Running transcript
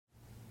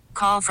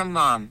Call from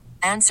mom.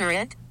 Answer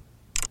it.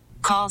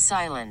 Call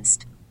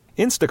silenced.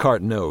 Instacart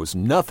knows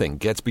nothing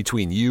gets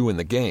between you and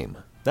the game.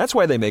 That's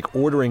why they make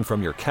ordering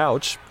from your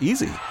couch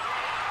easy.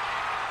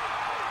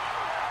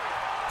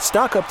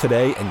 Stock up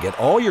today and get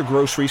all your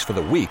groceries for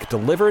the week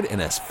delivered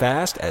in as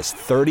fast as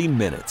 30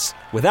 minutes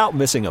without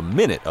missing a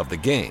minute of the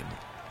game.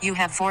 You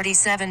have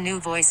 47 new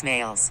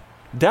voicemails.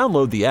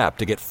 Download the app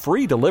to get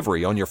free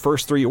delivery on your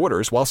first 3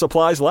 orders while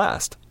supplies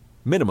last.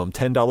 Minimum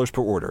 $10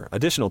 per order.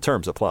 Additional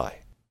terms apply.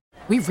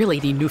 We really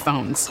need new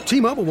phones.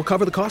 T-Mobile will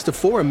cover the cost of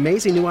 4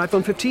 amazing new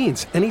iPhone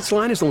 15s, and each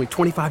line is only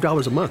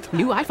 $25 a month.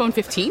 New iPhone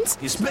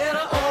 15s? It's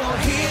better over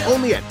here.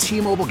 Only at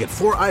T-Mobile, get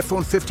 4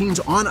 iPhone 15s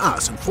on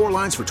us and 4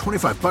 lines for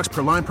 $25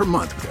 per line per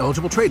month with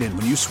eligible trade-in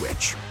when you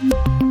switch.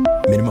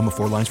 Minimum of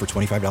 4 lines for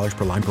 $25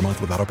 per line per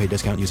month with autopay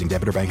discount using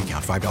debit or bank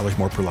account. $5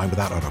 more per line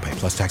without autopay,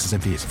 plus taxes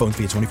and fees. Phone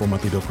fee at 24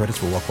 monthly bill credits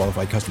for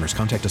well-qualified customers.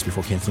 Contact us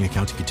before canceling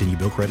account to continue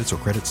bill credits or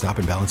credit stop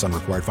and balance on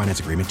required finance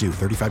agreement due.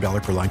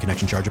 $35 per line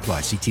connection charge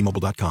applies. See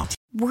T-Mobile.com.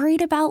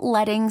 Worried about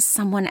letting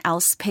someone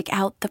else pick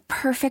out the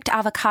perfect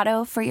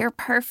avocado for your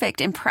perfect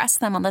impress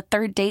them on the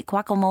third date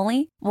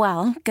guacamole?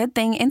 Well, good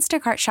thing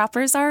Instacart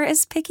shoppers are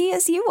as picky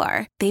as you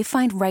are. They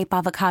find ripe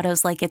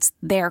avocados like it's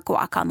their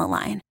guac on the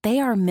line. They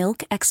are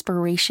milk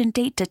expiration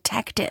date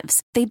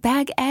detectives. They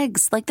bag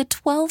eggs like the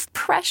 12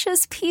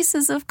 precious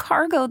pieces of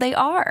cargo they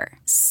are.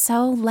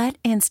 So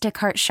let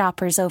Instacart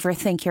shoppers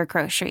overthink your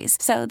groceries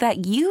so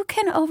that you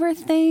can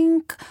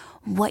overthink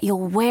what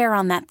you'll wear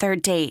on that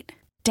third date.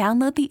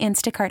 Download the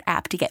Instacart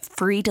app to get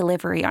free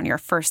delivery on your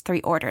first 3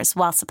 orders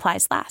while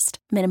supplies last.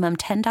 Minimum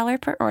 $10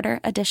 per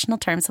order. Additional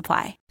terms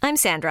apply. I'm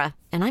Sandra,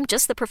 and I'm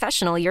just the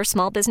professional your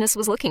small business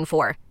was looking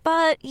for.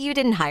 But you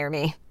didn't hire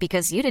me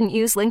because you didn't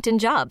use LinkedIn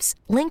Jobs.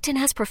 LinkedIn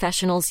has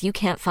professionals you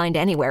can't find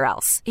anywhere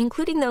else,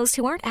 including those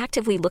who aren't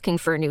actively looking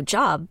for a new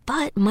job,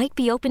 but might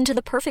be open to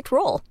the perfect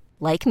role,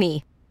 like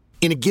me.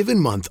 In a given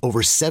month,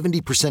 over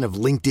 70% of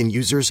LinkedIn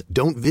users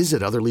don't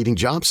visit other leading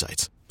job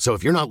sites. So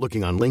if you're not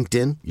looking on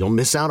LinkedIn, you'll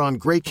miss out on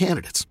great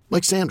candidates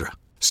like Sandra.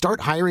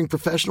 Start hiring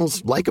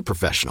professionals like a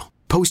professional.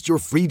 Post your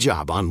free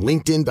job on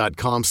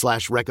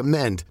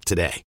linkedin.com/recommend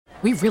today.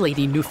 We really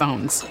need new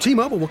phones.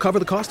 T-Mobile will cover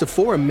the cost of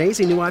 4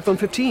 amazing new iPhone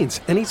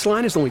 15s, and each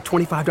line is only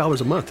 $25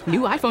 a month.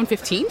 New iPhone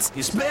 15s?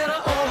 It's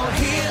better over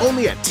here.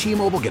 Only at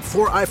T-Mobile, get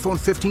 4 iPhone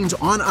 15s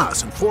on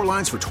us and 4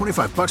 lines for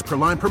 $25 per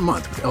line per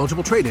month with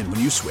eligible trade-in when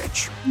you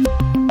switch.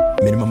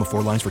 Minimum of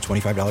 4 lines for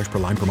 $25 per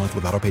line per month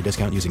with autopay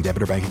discount using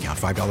debit or bank account.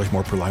 $5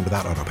 more per line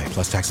without autopay,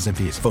 plus taxes and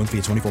fees. Phone fee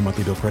at 24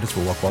 monthly bill credits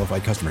for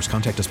well-qualified customers.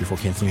 Contact us before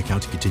canceling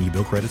account to continue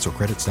bill credits or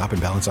credit stop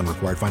and balance on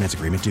required finance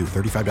agreement due.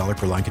 $35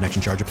 per line connection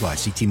charge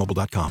applies. See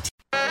T-Mobile.com.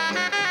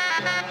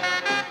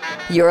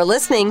 You're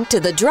listening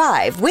to The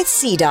Drive with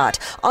CDOT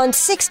on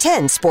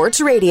 610 Sports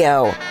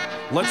Radio.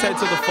 Let's head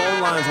to the phone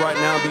lines right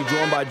now and be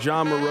joined by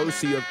Jon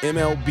Morosi of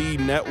MLB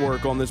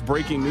Network on this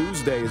breaking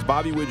news day as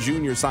Bobby Witt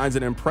Jr. signs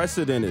an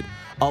unprecedented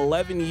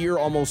 11-year,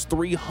 almost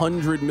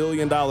 $300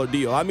 million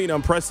deal. I mean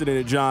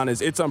unprecedented, John,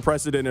 as it's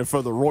unprecedented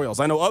for the Royals.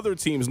 I know other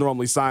teams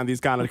normally sign these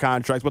kind of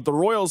contracts, but the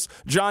Royals,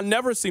 John,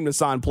 never seem to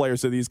sign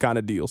players to these kind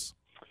of deals.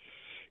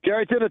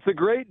 Carrington, it's a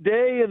great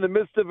day in the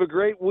midst of a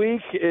great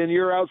week in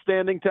your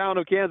outstanding town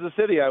of Kansas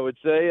City, I would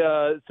say.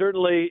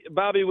 Certainly,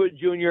 Bobby Witt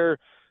Jr.,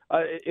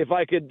 if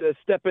I could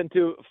step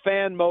into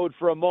fan mode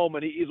for a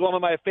moment, he's one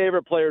of my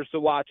favorite players to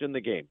watch in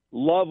the game.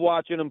 Love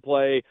watching him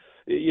play.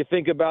 You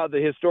think about the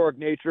historic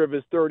nature of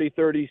his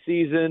 30-30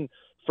 season,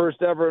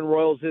 first ever in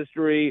Royals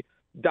history,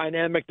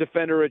 dynamic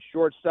defender at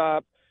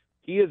shortstop.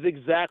 He is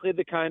exactly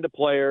the kind of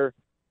player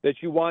that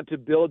you want to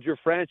build your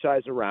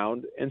franchise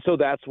around, and so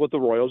that's what the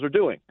Royals are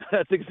doing.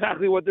 That's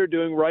exactly what they're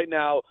doing right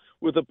now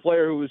with a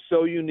player who is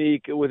so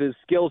unique with his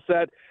skill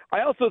set.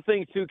 I also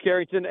think, too,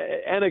 Carrington,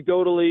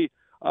 anecdotally,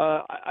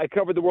 I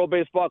covered the World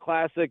Baseball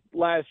Classic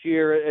last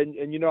year,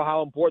 and you know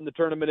how important the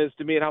tournament is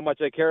to me and how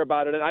much I care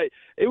about it. And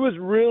it was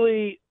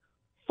really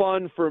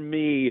fun for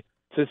me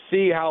to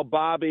see how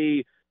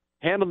Bobby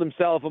handled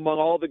himself among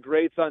all the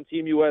greats on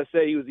Team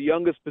USA. He was the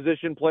youngest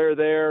position player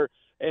there,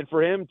 and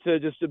for him to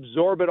just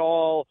absorb it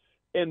all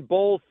and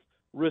both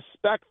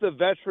respect the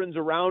veterans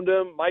around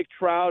him, Mike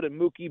Trout and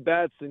Mookie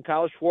Betts and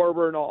Kyle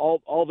Schwarber and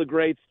all the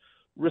greats,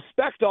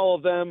 respect all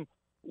of them,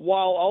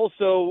 while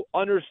also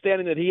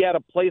understanding that he had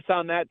a place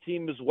on that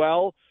team as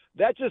well.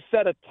 That just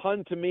said a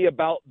ton to me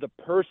about the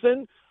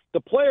person. The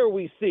player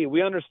we see,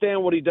 we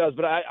understand what he does,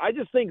 but I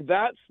just think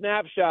that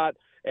snapshot,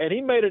 and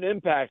he made an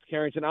impact,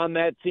 Carrington, on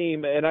that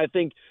team, and I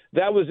think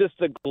that was just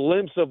a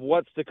glimpse of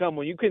what's to come.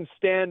 When you can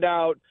stand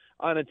out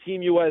on a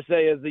Team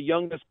USA as the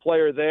youngest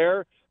player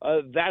there,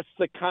 that's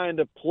the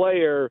kind of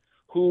player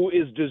who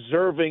is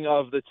deserving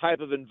of the type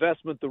of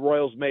investment the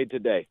Royals made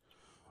today.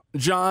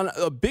 John,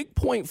 a big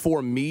point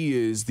for me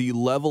is the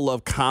level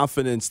of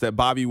confidence that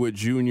Bobby Witt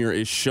Jr.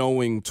 is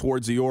showing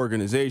towards the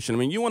organization. I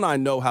mean, you and I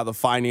know how the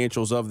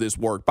financials of this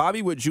work.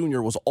 Bobby Witt Jr.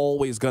 was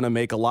always going to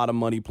make a lot of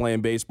money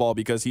playing baseball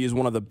because he is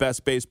one of the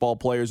best baseball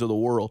players of the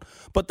world.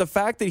 But the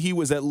fact that he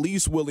was at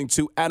least willing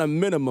to, at a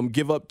minimum,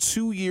 give up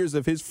 2 years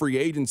of his free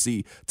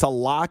agency to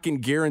lock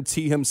and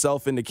guarantee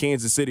himself into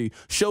Kansas City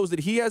shows that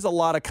he has a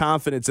lot of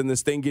confidence in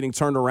this thing getting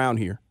turned around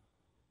here.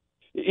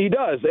 He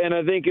does, and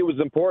I think it was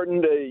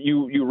important.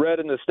 You read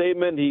in the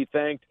statement, he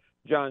thanked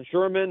John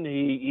Sherman.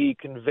 He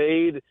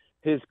conveyed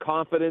his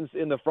confidence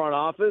in the front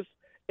office,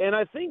 and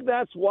I think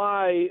that's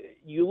why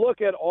you look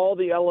at all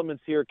the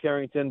elements here,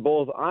 Carrington,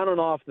 both on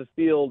and off the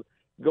field,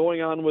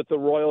 going on with the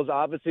Royals.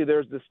 Obviously,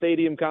 there's the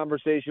stadium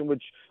conversation,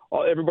 which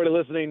everybody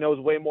listening knows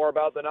way more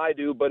about than I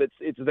do, but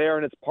it's there,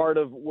 and it's part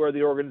of where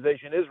the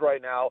organization is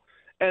right now.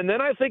 And then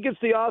I think it's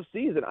the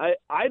offseason.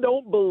 I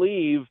don't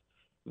believe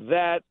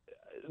that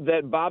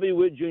Bobby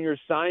Witt Jr.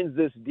 signs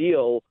this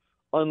deal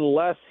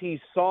unless he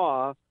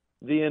saw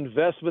the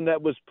investment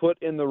that was put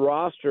in the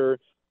roster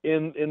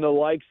in the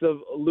likes of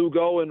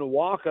Lugo and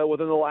Waka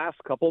within the last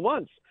couple of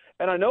months.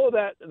 And I know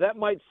that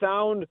might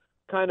sound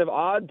kind of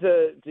odd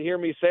to hear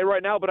me say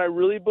right now, but I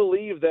really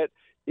believe that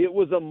it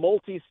was a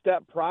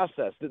multi-step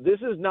process. That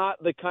this is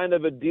not the kind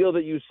of a deal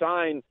that you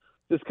sign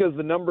just because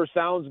the number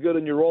sounds good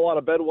and you roll out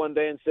of bed one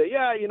day and say,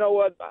 yeah, you know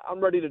what,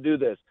 I'm ready to do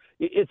this.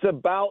 It's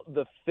about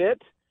the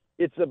fit.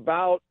 It's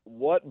about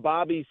what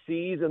Bobby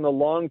sees in the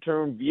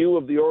long-term view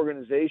of the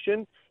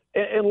organization.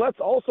 And let's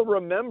also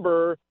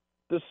remember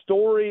the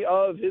story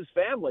of his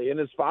family and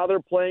his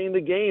father playing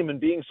the game and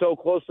being so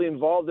closely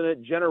involved in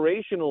it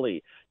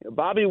generationally.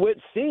 Bobby Witt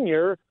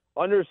Sr.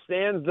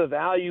 understands the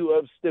value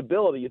of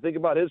stability. You think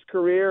about his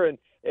career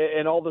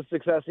and all the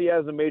success he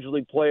has as a major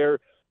league player.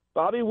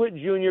 Bobby Witt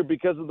Jr.,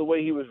 because of the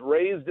way he was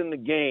raised in the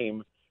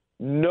game,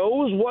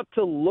 knows what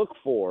to look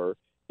for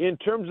in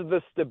terms of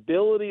the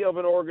stability of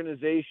an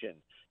organization.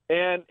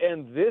 And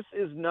this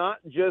is not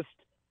just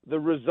the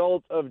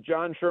result of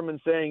John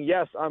Sherman saying,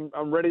 yes,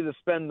 I'm ready to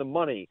spend the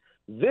money.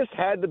 This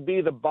had to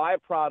be the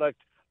byproduct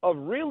of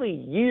really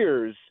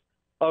years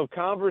of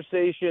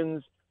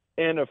conversations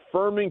and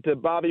affirming to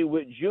Bobby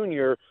Witt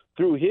Jr.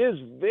 through his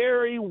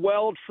very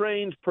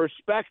well-trained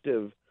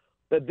perspective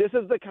that this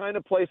is the kind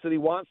of place that he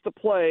wants to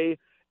play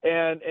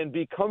and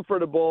be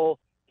comfortable,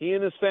 he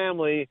and his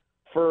family,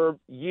 for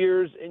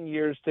years and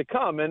years to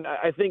come. And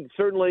I think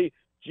certainly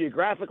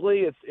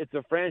geographically it's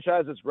a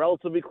franchise that's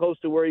relatively close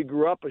to where he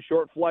grew up, a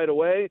short flight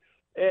away.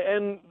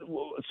 And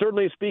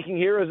certainly speaking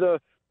here as a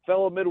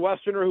fellow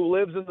Midwesterner who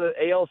lives in the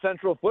AL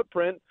Central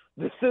footprint,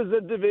 this is a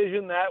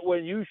division that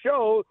when you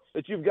show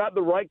that you've got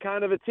the right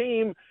kind of a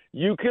team,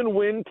 you can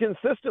win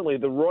consistently.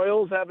 The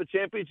Royals have a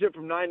championship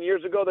from 9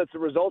 years ago that's a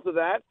result of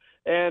that.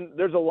 And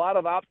there's a lot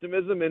of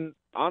optimism in,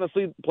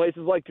 honestly,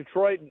 places like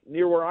Detroit,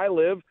 near where I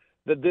live,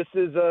 that this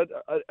is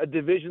a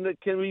division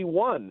that can be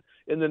won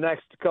in the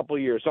next couple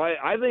of years. So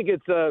I think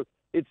it's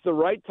the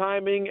right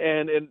timing,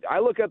 and I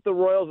look at the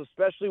Royals,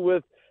 especially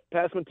with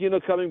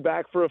Pasquantino coming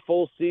back for a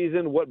full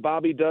season, what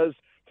Bobby does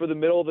for the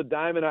middle of the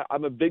diamond.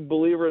 I'm a big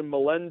believer in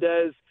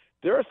Melendez.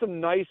 There are some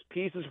nice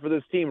pieces for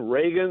this team.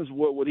 Reagan's,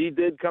 what he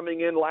did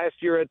coming in last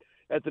year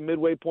at the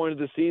midway point of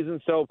the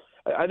season. So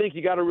I think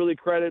you got to really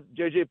credit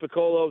J.J.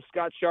 Piccolo,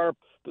 Scott Sharp,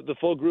 the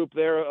full group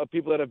there of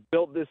people that have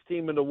built this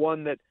team into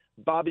one that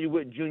Bobby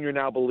Witt Jr.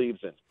 now believes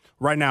in.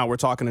 Right now, we're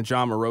talking to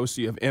Jon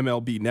Morosi of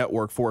MLB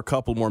Network for a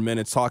couple more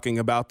minutes, talking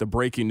about the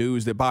breaking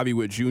news that Bobby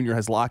Witt Jr.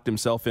 has locked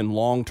himself in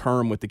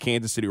long-term with the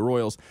Kansas City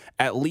Royals,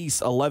 at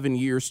least 11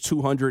 years,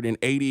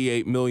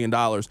 $288 million.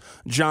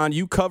 John,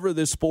 you cover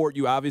this sport.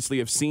 You obviously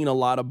have seen a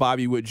lot of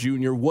Bobby Witt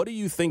Jr. What do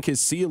you think his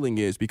ceiling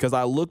is? Because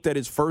I looked at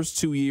his first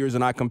 2 years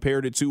and I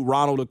compared it to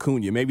Ronald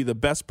Acuna, maybe the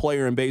best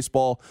player in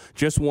baseball,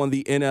 just won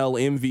the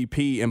NL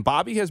MVP. And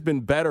Bobby has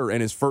been better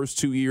in his first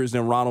 2 years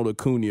than Ronald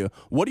Acuna.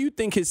 What do you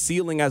think his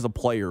ceiling as a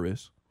player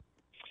is?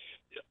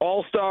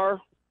 All-star,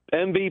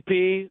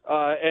 MVP,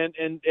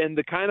 and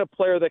the kind of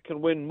player that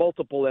can win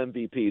multiple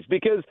MVPs.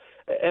 Because,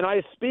 and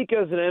I speak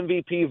as an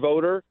MVP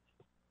voter,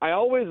 I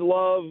always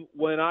love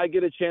when I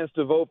get a chance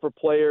to vote for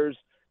players,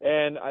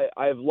 and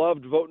I've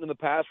loved voting in the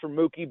past for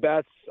Mookie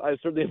Betts. I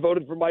certainly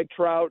voted for Mike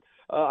Trout.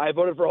 I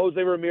voted for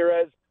Jose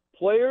Ramirez.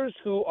 Players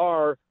who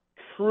are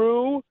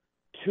true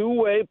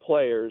two-way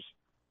players,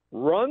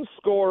 run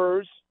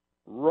scorers,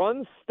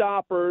 run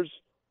stoppers,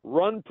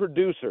 run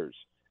producers.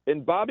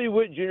 And Bobby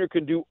Witt Jr.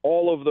 can do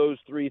all of those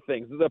three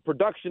things. The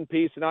production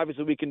piece, and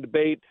obviously we can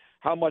debate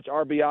how much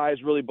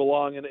RBIs really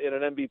belong in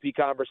an MVP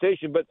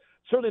conversation, but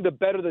certainly the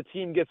better the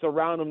team gets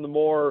around him, the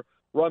more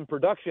run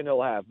production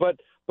he'll have. But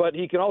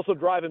he can also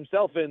drive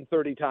himself in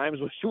 30 times,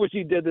 which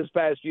he did this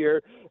past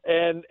year,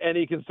 and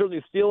he can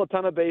certainly steal a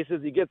ton of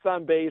bases. He gets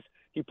on base.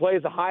 He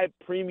plays a high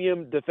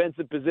premium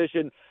defensive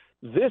position.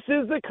 This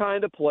is the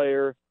kind of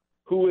player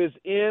who is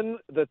in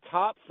the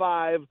top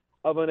 5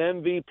 of an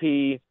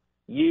MVP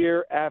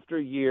year after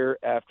year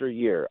after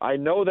year. I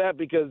know that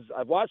because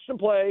I've watched him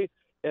play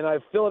and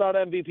I've filled out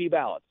MVP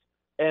ballots.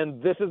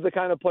 And this is the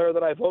kind of player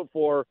that I vote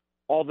for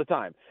all the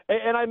time.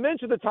 And I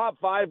mentioned the top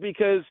 5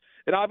 because,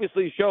 and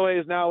obviously Shohei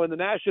is now in the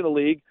National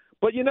League,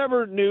 but you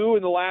never knew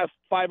in the last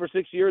 5 or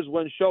 6 years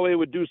when Shohei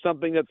would do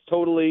something that's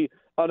totally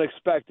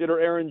unexpected, or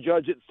Aaron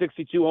Judge at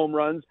 62 home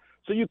runs.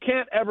 So you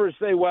can't ever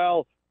say,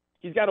 well,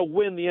 he's got to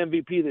win the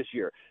MVP this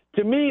year.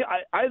 To me,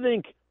 I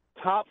think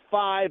top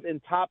 5 and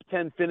top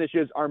 10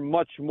 finishes are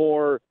much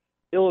more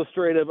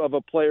illustrative of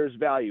a player's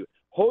value.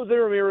 Jose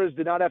Ramirez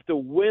did not have to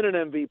win an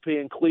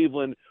MVP in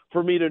Cleveland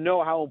for me to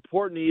know how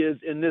important he is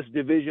in this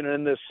division and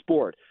in this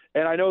sport.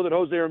 And I know that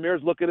Jose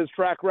Ramirez, look at his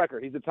track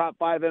record. He's a top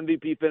 5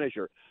 MVP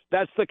finisher.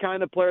 That's the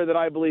kind of player that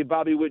I believe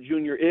Bobby Witt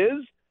Jr.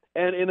 is.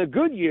 And in a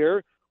good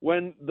year,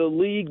 when the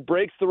league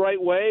breaks the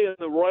right way and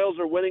the Royals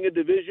are winning a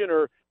division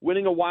or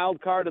winning a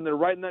wild card and they're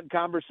right in that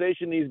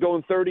conversation, he's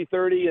going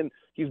 30-30 and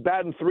he's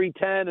batting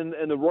 .310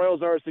 and the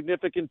Royals are a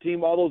significant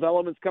team, all those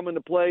elements come into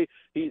play.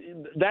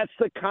 That's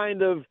the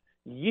kind of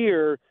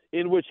year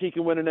in which he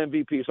can win an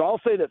MVP. So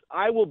I'll say this.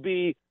 I will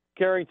be,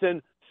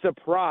 Carrington,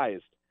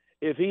 surprised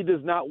if he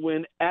does not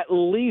win at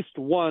least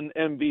one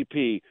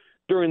MVP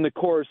during the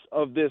course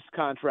of this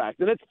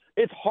contract. And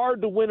it's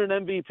hard to win an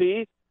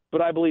MVP,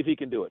 but I believe he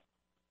can do it.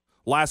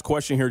 Last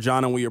question here,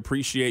 John, and we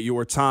appreciate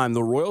your time.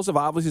 The Royals have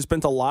obviously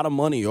spent a lot of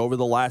money over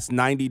the last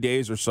 90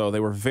 days or so. They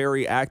were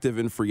very active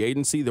in free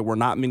agency. There were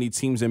not many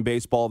teams in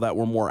baseball that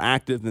were more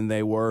active than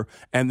they were.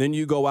 And then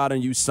you go out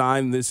and you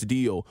sign this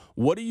deal.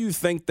 What do you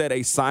think that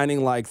a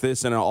signing like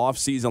this and an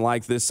offseason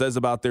like this says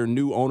about their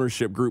new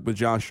ownership group with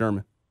John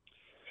Sherman?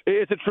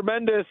 It's a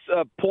tremendous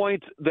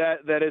point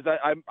that is,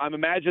 I'm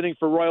imagining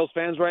for Royals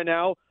fans right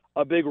now,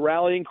 a big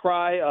rallying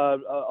cry,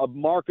 a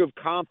mark of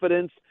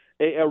confidence,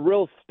 a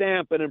real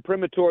stamp and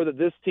imprimatur that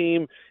this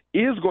team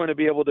is going to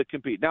be able to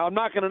compete. Now, I'm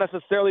not going to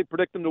necessarily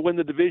predict them to win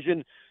the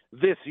division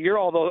this year,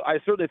 although I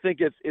certainly think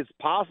it's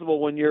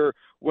possible when your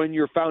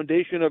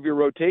foundation of your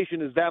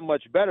rotation is that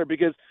much better.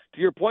 Because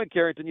to your point,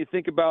 Carrington, you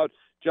think about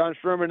John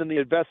Sherman and the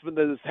investment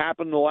that has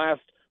happened in the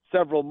last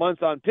several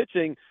months on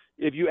pitching.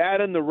 If you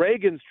add in the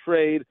Reagans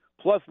trade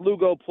plus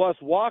Lugo plus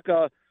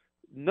Waka,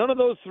 none of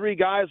those 3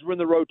 guys were in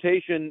the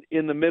rotation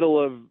in the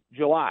middle of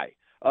July.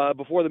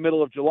 Before the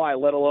middle of July,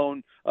 let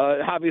alone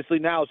obviously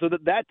now. So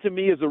that to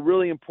me is a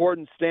really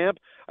important stamp.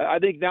 I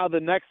think now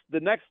the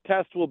next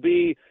test will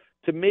be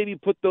to maybe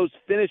put those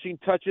finishing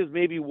touches,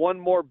 maybe one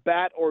more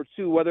bat or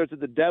 2, whether it's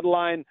at the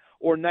deadline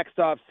or next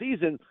off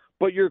season.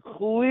 But you're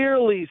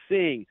clearly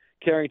seeing,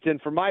 Carrington,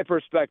 from my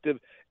perspective,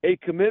 a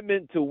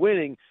commitment to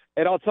winning.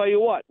 And I'll tell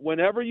you what,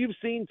 whenever you've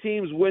seen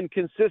teams win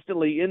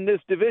consistently in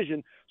this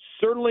division,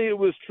 certainly it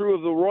was true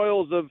of the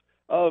Royals of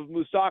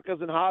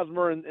Moustakas and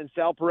Hosmer and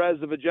Sal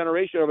Perez of a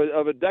generation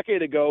of a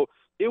decade ago.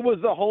 It was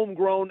the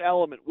homegrown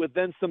element with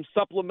then some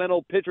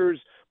supplemental pitchers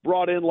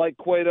brought in like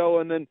Cueto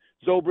and then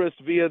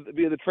Zobrist via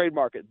the trade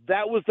market.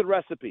 That was the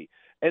recipe.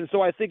 And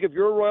so I think if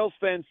you're a Royals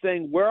fan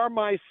saying, where are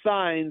my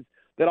signs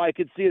that I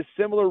could see a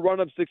similar run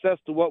of success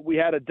to what we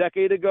had a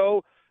decade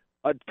ago,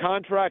 a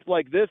contract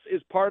like this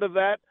is part of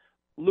that.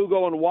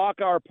 Lugo and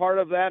Waka are part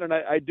of that. And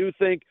I do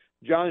think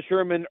John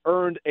Sherman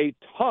earned a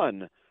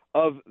ton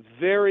of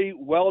very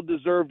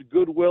well-deserved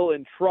goodwill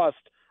and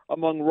trust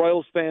among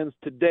Royals fans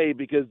today,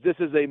 because this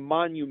is a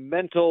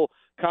monumental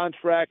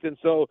contract. And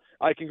so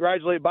I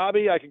congratulate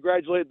Bobby, I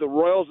congratulate the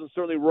Royals, and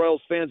certainly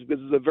Royals fans,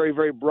 because it's a very,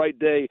 very bright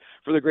day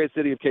for the great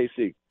city of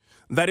KC.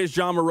 That is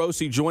Jon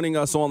Morosi joining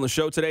us on the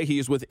show today. He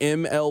is with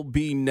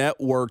MLB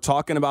Network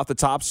talking about the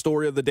top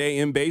story of the day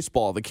in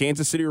baseball. The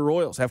Kansas City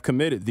Royals have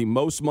committed the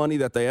most money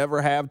that they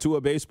ever have to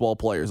a baseball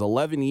player.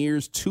 11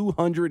 years,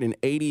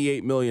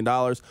 $288 million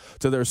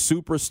to their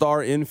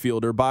superstar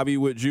infielder, Bobby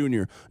Witt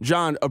Jr.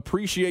 John,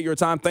 appreciate your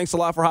time. Thanks a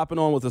lot for hopping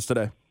on with us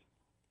today.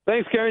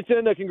 Thanks,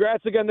 Carrington.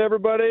 Congrats again to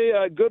everybody.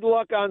 Good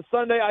luck on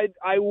Sunday.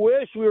 I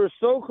wish we were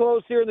so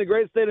close here in the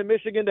great state of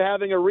Michigan to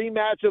having a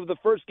rematch of the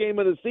first game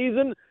of the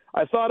season.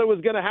 I thought it was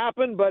going to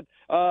happen, but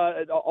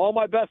all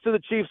my best to the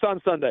Chiefs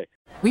on Sunday.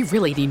 We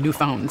really need new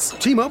phones.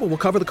 T-Mobile will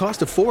cover the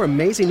cost of 4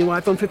 amazing new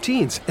iPhone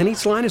 15s, and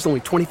each line is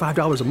only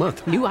 $25 a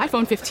month. New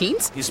iPhone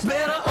 15s? It's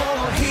better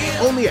over here.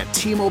 Only at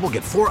T-Mobile,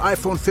 get 4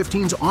 iPhone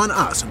 15s on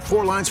us and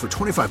 4 lines for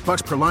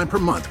 $25 per line per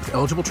month with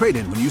eligible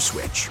trade-in when you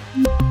switch.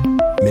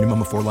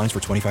 Minimum of 4 lines for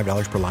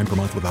 $25 per line per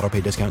month with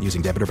autopay discount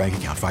using debit or bank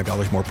account.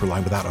 $5 more per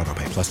line without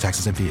autopay, plus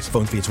taxes and fees.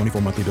 Phone fee at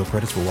 24 monthly bill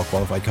credits for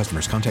well-qualified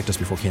customers. Contact us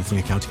before canceling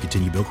account to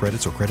continue bill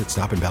credits or credit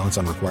stop and balance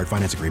on required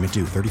finance agreement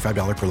due.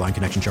 $35 per line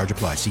connection charge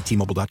applies. See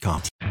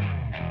T-Mobile.com.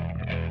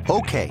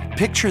 Okay,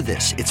 picture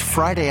this. It's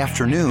Friday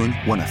afternoon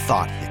when a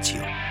thought hits you.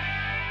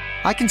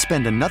 I can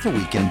spend another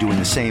weekend doing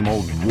the same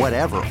old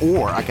whatever,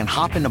 or I can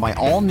hop into my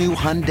all-new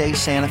Hyundai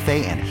Santa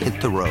Fe and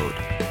hit the road.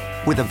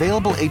 With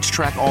available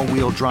H-Track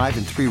all-wheel drive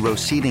and 3-row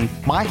seating,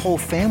 my whole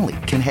family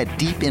can head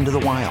deep into the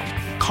wild.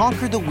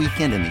 Conquer the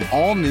weekend in the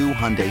all-new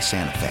Hyundai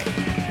Santa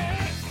Fe.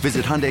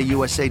 Visit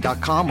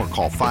HyundaiUSA.com or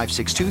call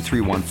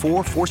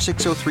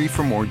 562-314-4603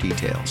 for more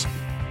details.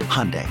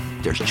 Hyundai,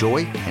 there's joy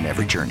in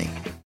every journey.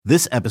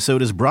 This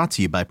episode is brought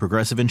to you by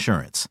Progressive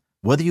Insurance.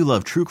 Whether you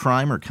love true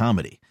crime or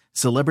comedy,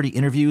 celebrity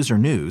interviews or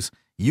news,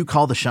 you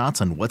call the shots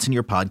on what's in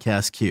your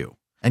podcast queue.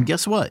 And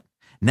guess what?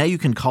 Now you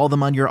can call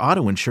them on your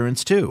auto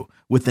insurance too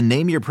with the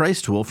Name Your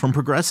Price tool from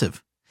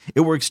Progressive.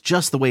 It works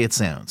just the way it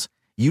sounds.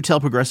 You tell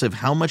Progressive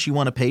how much you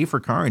want to pay for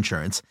car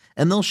insurance,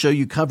 and they'll show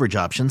you coverage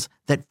options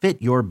that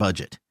fit your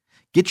budget.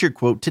 Get your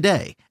quote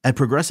today at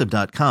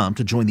Progressive.com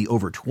to join the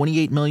over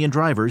 28 million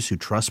drivers who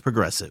trust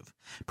Progressive.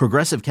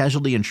 Progressive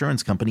Casualty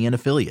Insurance Company and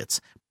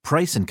Affiliates.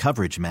 Price and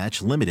coverage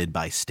match limited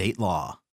by state law.